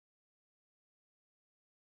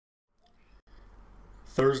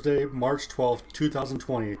Thursday, March 12th,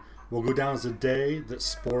 2020 will go down as the day that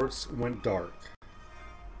sports went dark.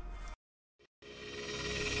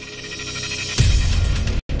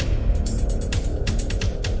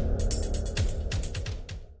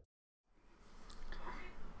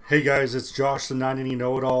 Hey guys, it's Josh the 980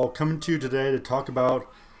 Know-It-All coming to you today to talk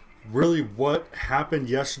about really what happened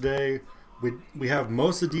yesterday. We have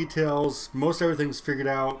most of the details, most everything's figured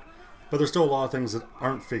out, but there's still a lot of things that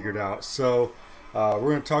aren't figured out. So we're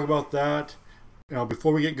going to talk about that.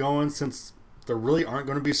 Before we get going, since there really aren't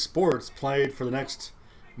going to be sports played for the next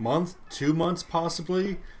month, 2 months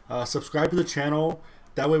possibly, subscribe to the channel.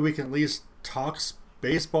 That way we can at least talk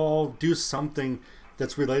baseball, do something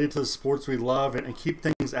that's related to the sports we love, and keep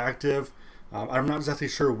things active. I'm not exactly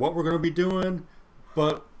sure what we're going to be doing,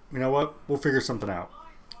 but you know what? We'll figure something out.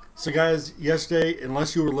 So guys, yesterday,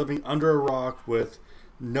 unless you were living under a rock with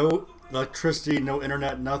no electricity, no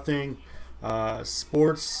internet, nothing,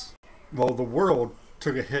 sports, well, the world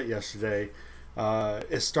took a hit yesterday.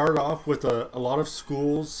 It started off with a lot of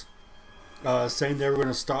schools saying they were going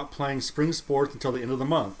to stop playing spring sports until the end of the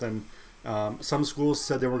month. And some schools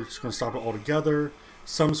said they were just going to stop it altogether.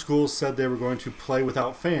 Some schools said they were going to play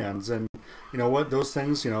without fans. And you know what? Those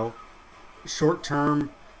things, short-term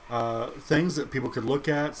things that people could look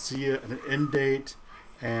at, see an end date,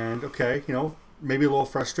 and okay, maybe a little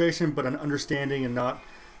frustration, but an understanding and not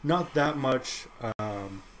that much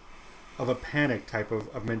of a panic type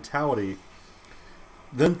of mentality.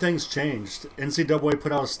 Then things changed. NCAA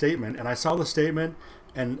put out a statement, and I saw the statement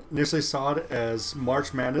and initially saw it as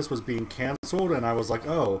March Madness was being canceled, and I was like,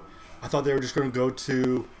 oh, I thought they were just going to go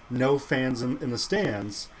to no fans in the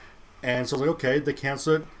stands. And so I was like, okay, they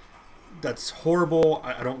canceled it. That's horrible.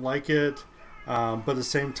 I don't like it. But at the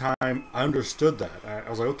same time, I understood that. I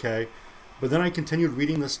was like, okay. But then I continued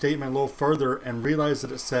reading the statement a little further and realized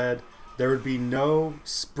that it said there would be no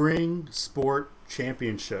spring sport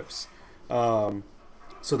championships. So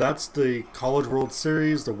that's the College World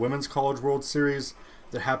Series, the Women's College World Series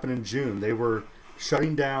that happened in June. They were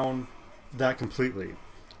shutting down that completely.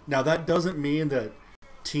 Now that doesn't mean that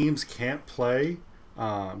teams can't play.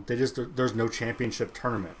 There's no championship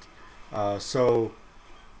tournament. So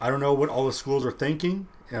I don't know what all the schools are thinking.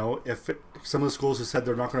 Some of the schools have said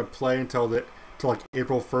they're not going to play until like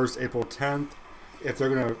April 1st, April 10th, if they're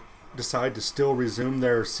going to decide to still resume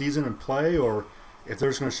their season and play, or if they're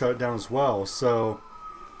just going to shut it down as well. So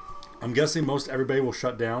I'm guessing most everybody will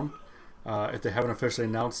shut down if they haven't officially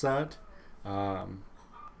announced that. I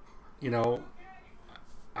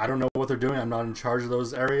don't know what they're doing. I'm not in charge of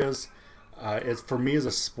those areas. It's for me as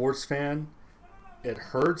a sports fan, it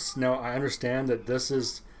hurts. Now I understand that this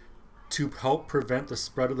is to help prevent the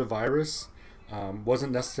spread of the virus.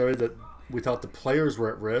 Wasn't necessarily that we thought the players were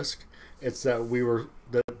at risk. It's that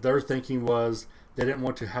their thinking was they didn't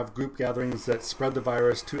want to have group gatherings that spread the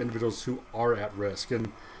virus to individuals who are at risk.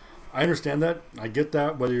 And I understand that. I get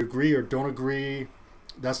that. Whether you agree or don't agree,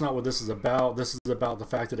 that's not what this is about. This is about the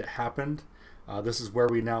fact that it happened. This is where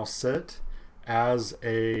we now sit as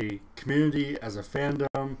a community, as a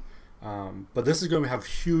fandom. But this is going to have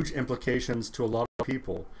huge implications to a lot of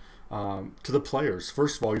people, to the players.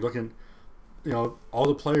 First of all, you're looking, all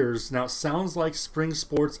the players. Now, it sounds like spring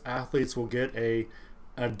sports athletes will get an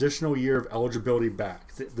additional year of eligibility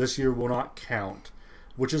back. This year will not count,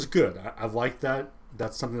 which is good. I like that.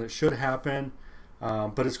 That's something that should happen.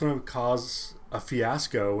 But it's going to cause a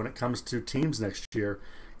fiasco when it comes to teams next year,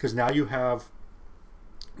 because now you have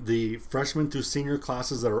the freshman through senior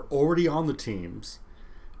classes that are already on the teams,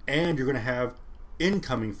 and you're going to have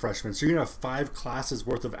incoming freshmen. So you're going to have 5 classes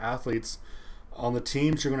worth of athletes on the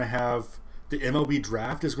teams. You're going to have the MLB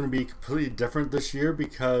draft is going to be completely different this year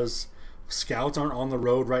because scouts aren't on the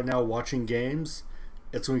road right now watching games.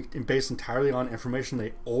 It's going to be based entirely on information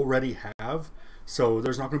they already have. So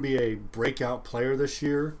there's not going to be a breakout player this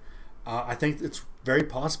year. I think it's very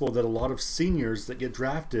possible that a lot of seniors that get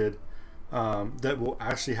drafted that will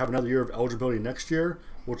actually have another year of eligibility next year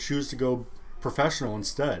will choose to go professional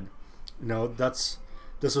instead. This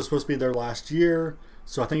was supposed to be their last year,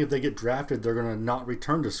 so I think if they get drafted, they're going to not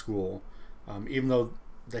return to school, even though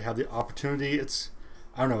they have the opportunity. I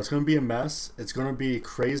don't know. It's going to be a mess. It's going to be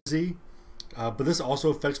crazy, but this also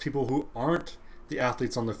affects people who aren't the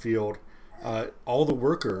athletes on the field. All the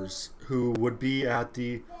workers who would be at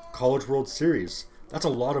the College World Series. That's a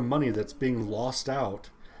lot of money that's being lost out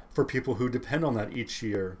for people who depend on that each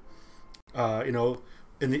year.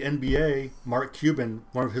 In the NBA, Mark Cuban,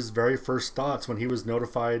 one of his very first thoughts when he was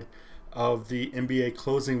notified of the NBA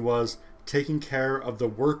closing was taking care of the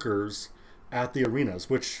workers at the arenas,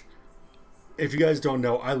 which if you guys don't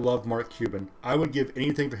know, I love Mark Cuban. I would give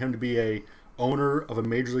anything for him to be a owner of a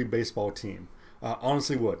Major League Baseball team.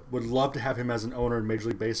 Honestly, would love to have him as an owner in Major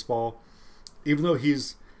League Baseball. Even though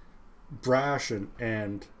he's brash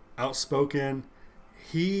and outspoken,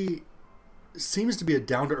 he seems to be a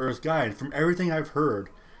down-to-earth guy. And from everything I've heard,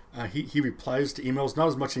 he replies to emails, not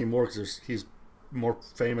as much anymore because he's more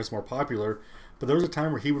famous, more popular. But there was a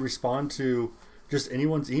time where he would respond to just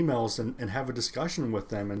anyone's emails and have a discussion with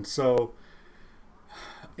them. And so,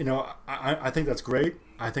 I think that's great.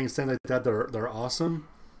 I think things like that, they're awesome.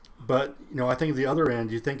 But, I think at the other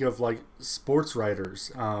end, you think of like sports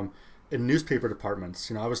writers in newspaper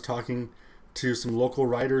departments. I was talking to some local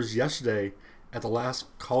writers yesterday at the last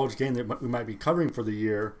college game that we might be covering for the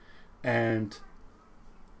year, and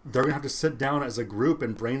they're going to have to sit down as a group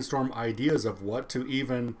and brainstorm ideas of what to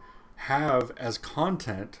even have as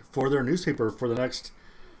content for their newspaper for the next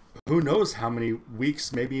who knows how many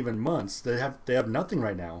weeks, maybe even months. They have nothing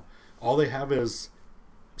right now. All they have is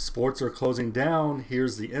sports are closing down,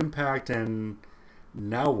 here's the impact, and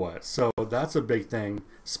now what? So that's a big thing.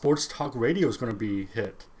 Sports talk radio is going to be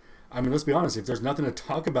hit. I mean, let's be honest, if there's nothing to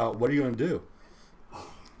talk about, what are you going to do?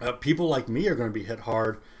 People like me are going to be hit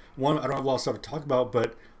hard. One, I don't have a lot of stuff to talk about,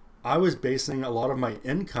 but I was basing a lot of my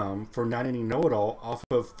income for 980 Know-It-All off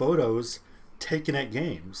of photos taken at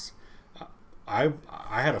games. I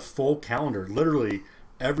had a full calendar. Literally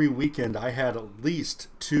every weekend I had at least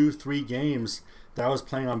 2-3 games that I was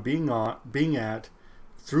planning on being at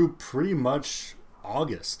through pretty much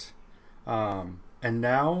August. And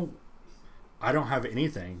now I don't have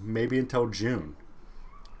anything, maybe until June.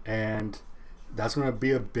 And that's going to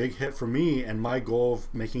be a big hit for me and my goal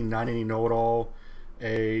of making 980 Know-It-All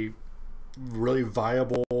a really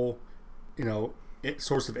viable,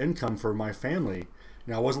 source of income for my family.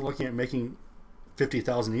 I wasn't looking at making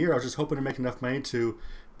 $50,000 a year. I was just hoping to make enough money to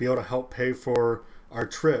be able to help pay for our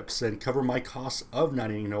trips and cover my costs of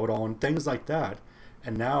 980 Know-It-All and things like that.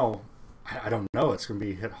 And now, I don't know, it's going to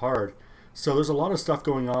be hit hard. So there's a lot of stuff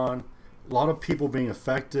going on, a lot of people being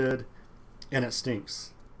affected, and it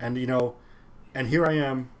stinks. And, and here I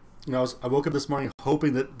am, I woke up this morning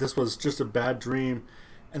hoping that this was just a bad dream.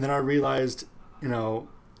 And then I realized,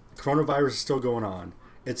 coronavirus is still going on.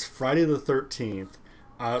 It's Friday the 13th.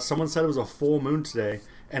 Someone said it was a full moon today.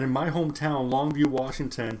 And in my hometown, Longview,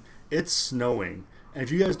 Washington, it's snowing. And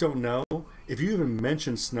if you guys don't know, if you even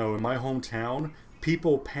mention snow in my hometown,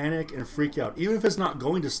 people panic and freak out. Even if it's not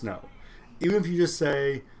going to snow. Even if you just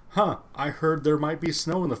say, I heard there might be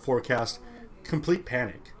snow in the forecast, complete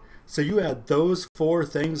panic. So you add those 4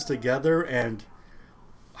 things together, and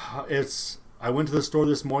I went to the store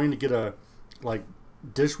this morning to get a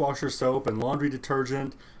dishwasher soap and laundry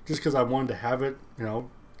detergent just because I wanted to have it,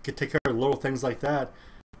 take care of little things like that.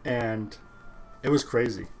 And it was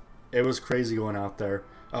crazy. It was crazy going out there.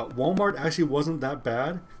 Walmart actually wasn't that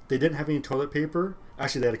bad. They didn't have any toilet paper.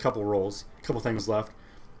 Actually, they had a couple rolls, a couple things left.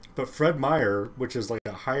 But Fred Meyer, which is like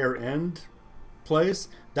a higher end place,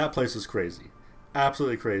 that place was crazy.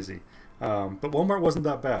 Absolutely crazy. But Walmart wasn't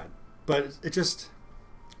that bad. But it just,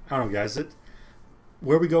 I don't know, guys.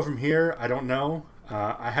 Where we go from here, I don't know.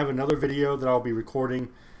 I have another video that I'll be recording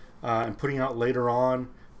and putting out later on,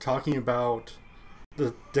 talking about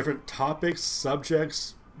the different topics,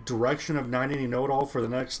 subjects, direction of 980 Know-It-All for the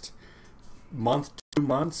next month, 2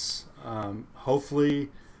 months. Hopefully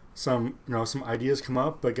some ideas come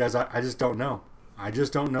up, but guys, I just don't know. I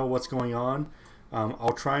just don't know what's going on.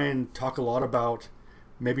 I'll try and talk a lot about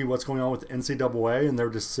maybe what's going on with the NCAA and their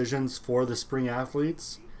decisions for the spring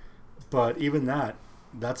athletes, but even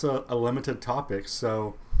that's a limited topic.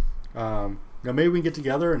 So maybe we can get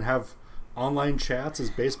together and have online chats as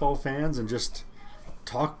baseball fans and just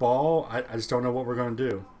talk ball. I just don't know what we're going to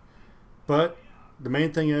do. But the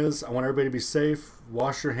main thing is I want everybody to be safe,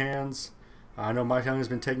 wash your hands. I know my family's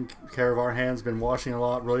been taking care of our hands, been washing a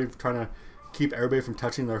lot, really trying to keep everybody from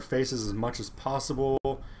touching their faces as much as possible,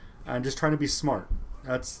 and just trying to be smart.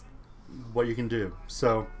 That's what you can do.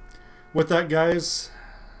 So with that, guys,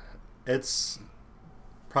 it's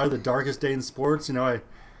probably the darkest day in sports. I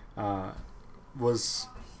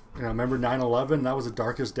remember 9/11. That was the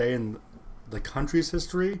darkest day in the country's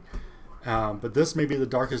history. But this may be the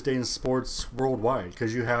darkest day in sports worldwide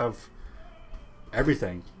because you have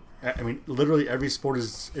everything. I mean, literally every sport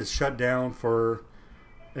is shut down for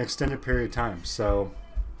an extended period of time. So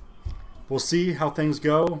we'll see how things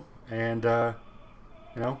go, and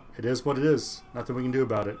it is what it is. Nothing we can do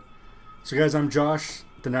about it. So guys, I'm Josh,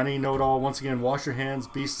 the 980 Know-It-All. Once again, wash your hands,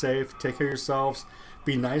 be safe, take care of yourselves,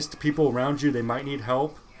 be nice to people around you. They might need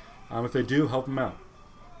help. If they do, help them out.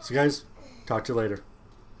 So guys, talk to you later.